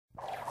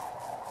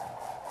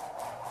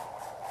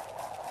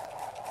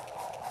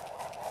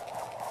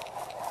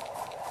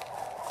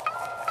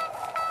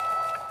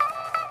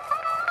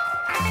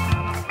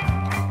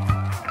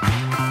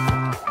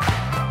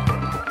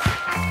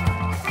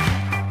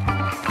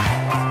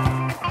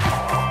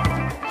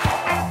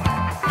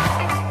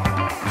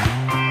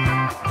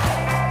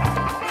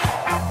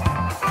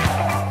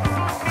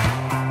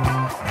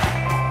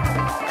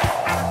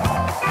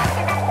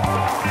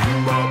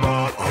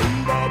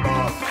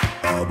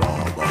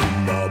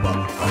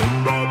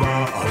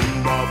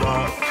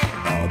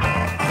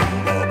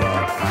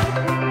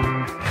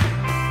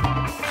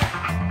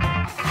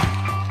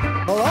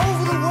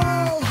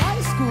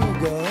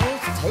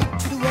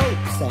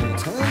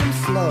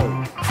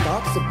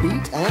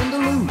in the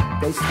loop.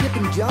 They skip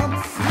and jump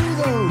through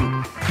the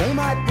hoop. They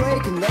might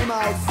break and they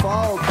might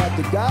fall, but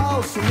the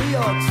girls from New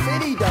York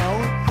City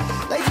don't.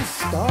 They just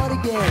start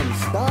again,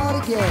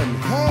 start again.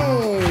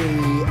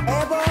 Hey,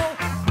 Ebo,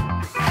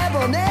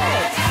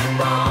 Ebonets.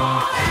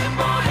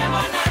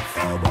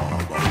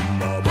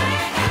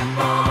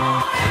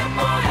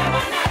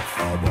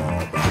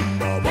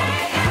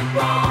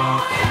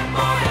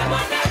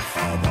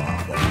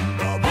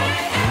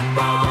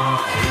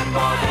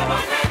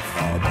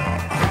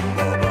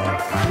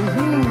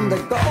 The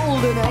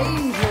golden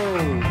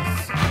angels.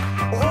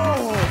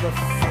 Oh, the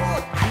four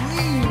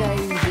green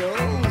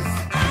angels.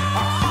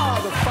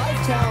 Ah, the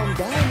five-town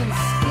diamond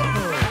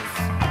skippers.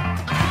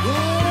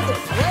 Yeah, the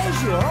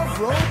pleasure of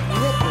rope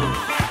rippers.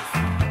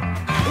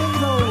 In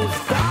those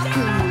dark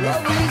and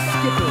lovely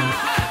skippers.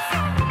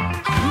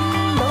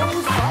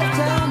 Those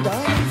five-town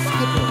diamond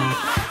skippers.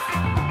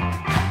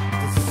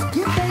 The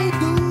skip they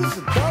do's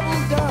a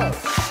double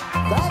dutch.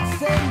 That's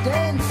them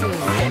dancing.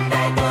 Skip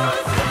they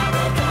do's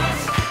double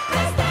dutch.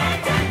 That's them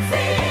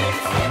dancing.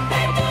 Skip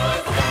they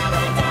do's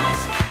double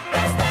dutch.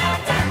 That's them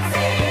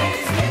dancing.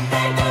 Skip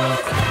they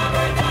do's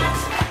double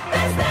dutch.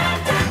 That's them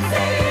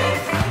dancing.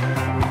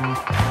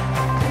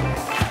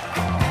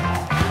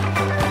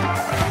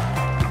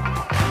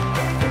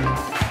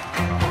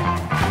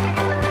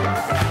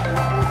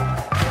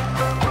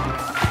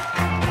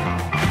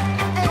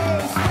 Hey,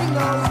 swing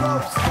those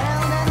ropes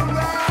round and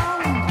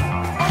around.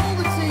 All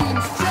the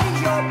teams, change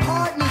your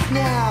partners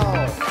now.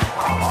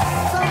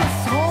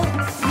 Somersault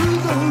through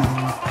the hoop.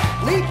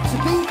 Leap to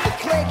beat the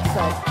clicks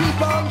that keep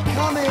on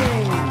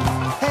coming.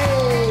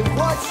 Hey,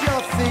 watch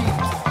your feet.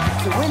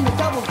 To win the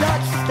double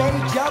dutch, stay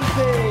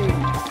jumping.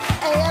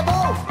 Hey, Ebo,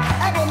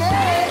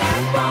 Ebonets.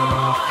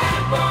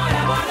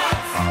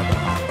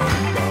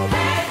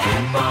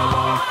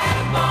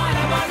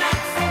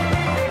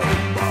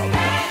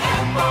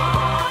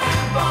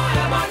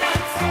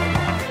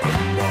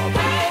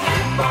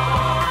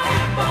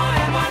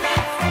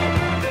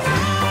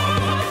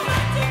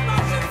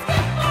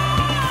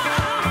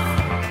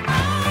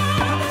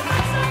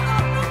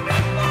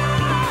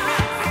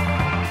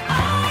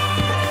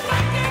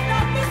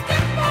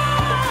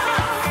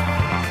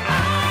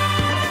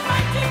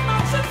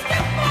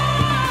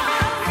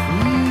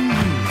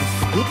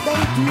 Skip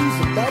they do's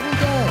a double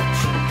dutch.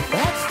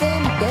 That's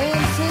them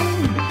dancing.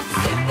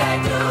 Skip they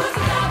do's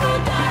a double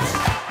dutch.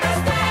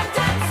 That's them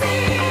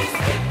dancing.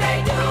 Skip they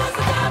do's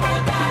a double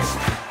dutch.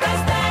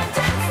 That's them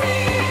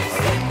dancing.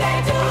 Skip they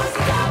do's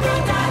a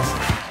double dutch.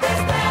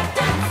 That's them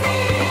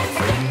dancing.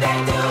 Skip they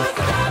do's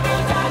a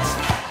double dutch.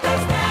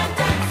 That's them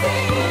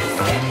dancing.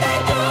 Skip they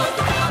do's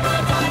a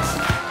double dutch.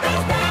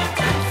 That's them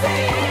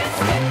dancing.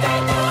 Skip they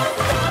do's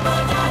a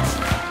double dutch.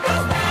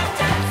 That's them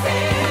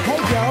dancing.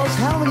 Hey girls,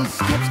 how many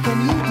skips can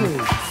you do?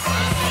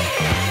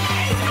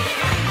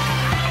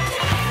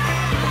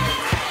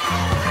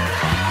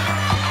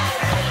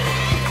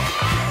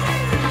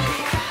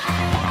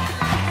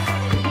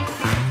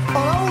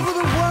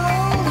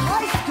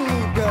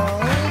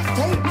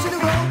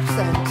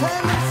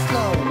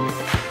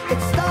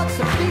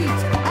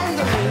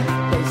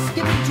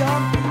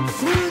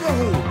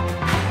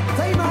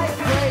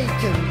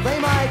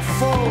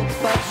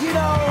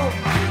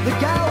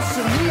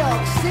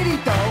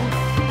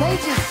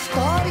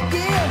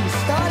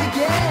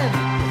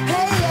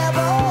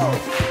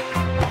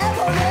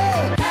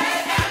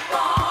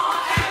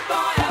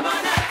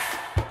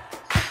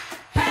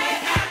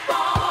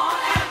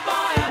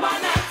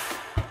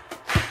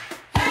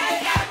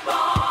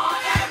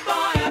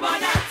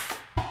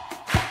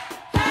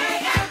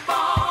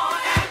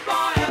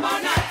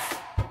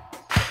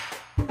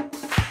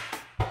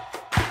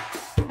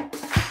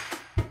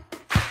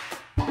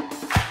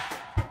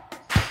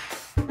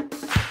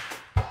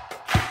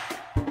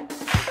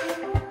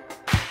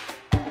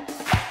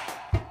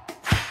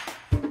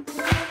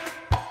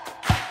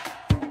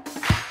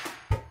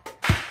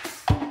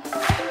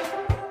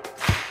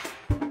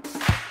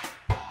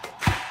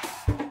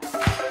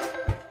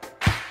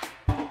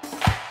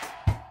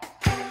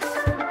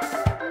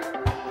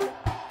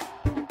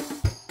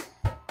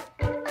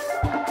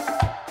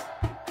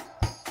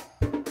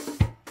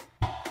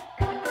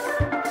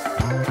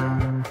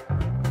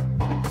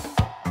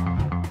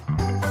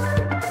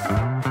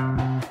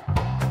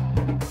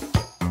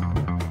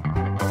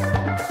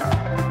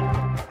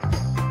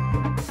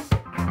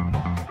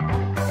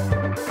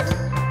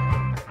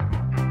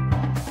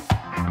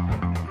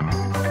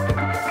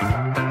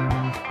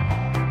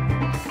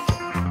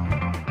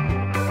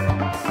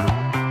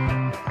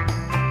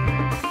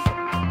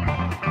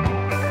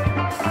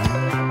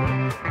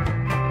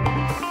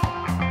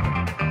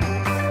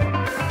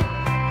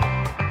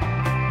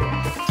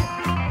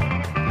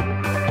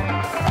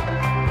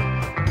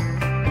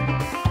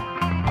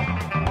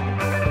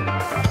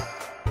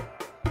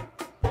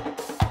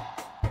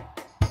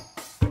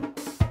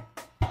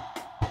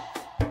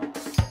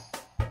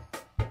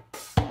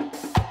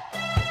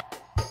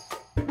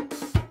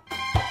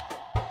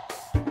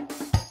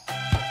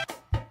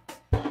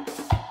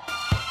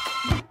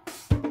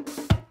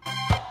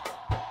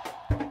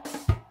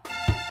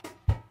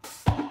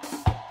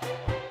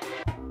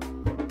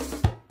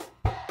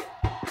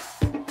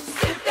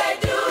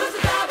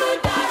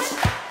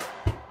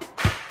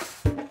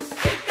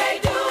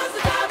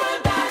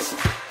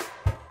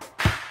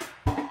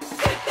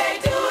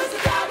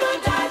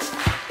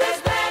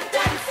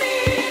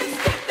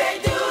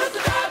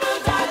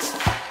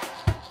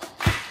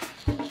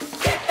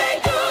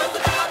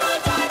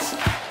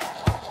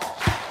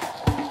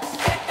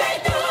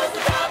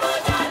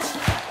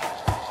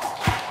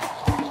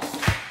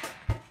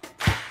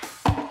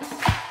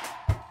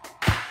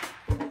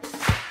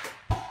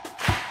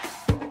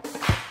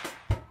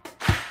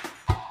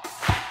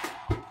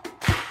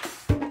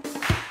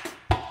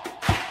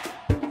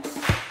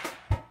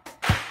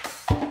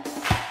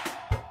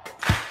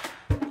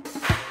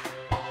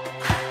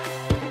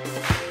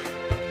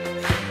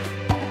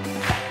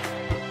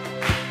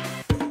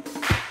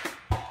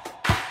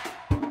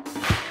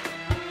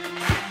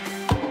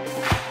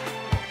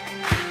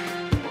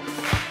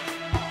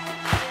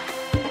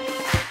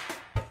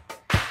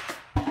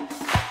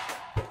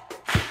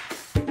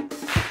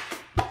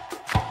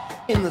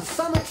 In the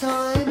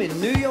summertime in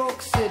New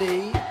York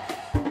City,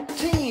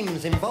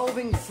 teams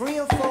involving 3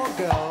 or 4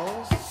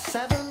 girls,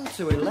 7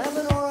 to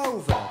 11 or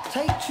over,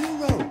 take 2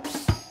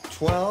 ropes,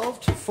 12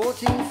 to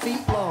 14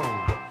 feet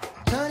long,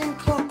 turning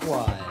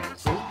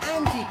clockwise and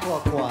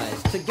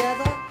anti-clockwise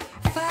together,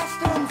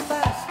 faster and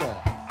faster,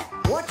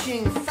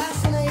 watching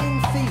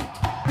fascinating feet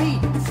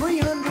beat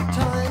 300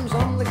 times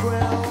on the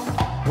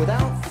ground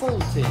without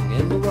faulting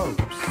in the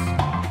ropes,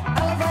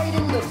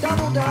 elevating the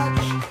double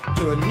dutch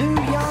to a new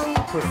young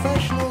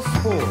professional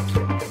sport.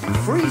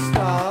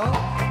 Freestyle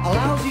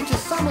allows you to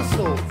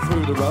somersault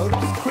through the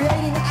ropes,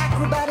 creating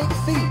acrobatic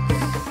feats,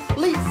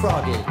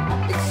 leapfrogging,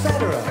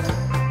 etc.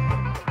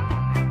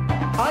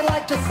 I'd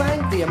like to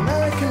thank the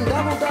American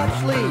Double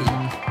Dutch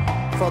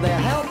League for their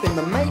help in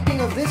the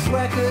making of this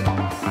record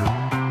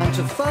and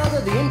to further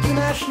the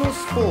international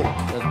sport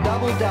of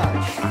double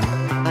dutch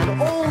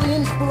and all the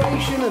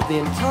inspiration of the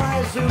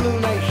entire Zulu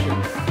nation.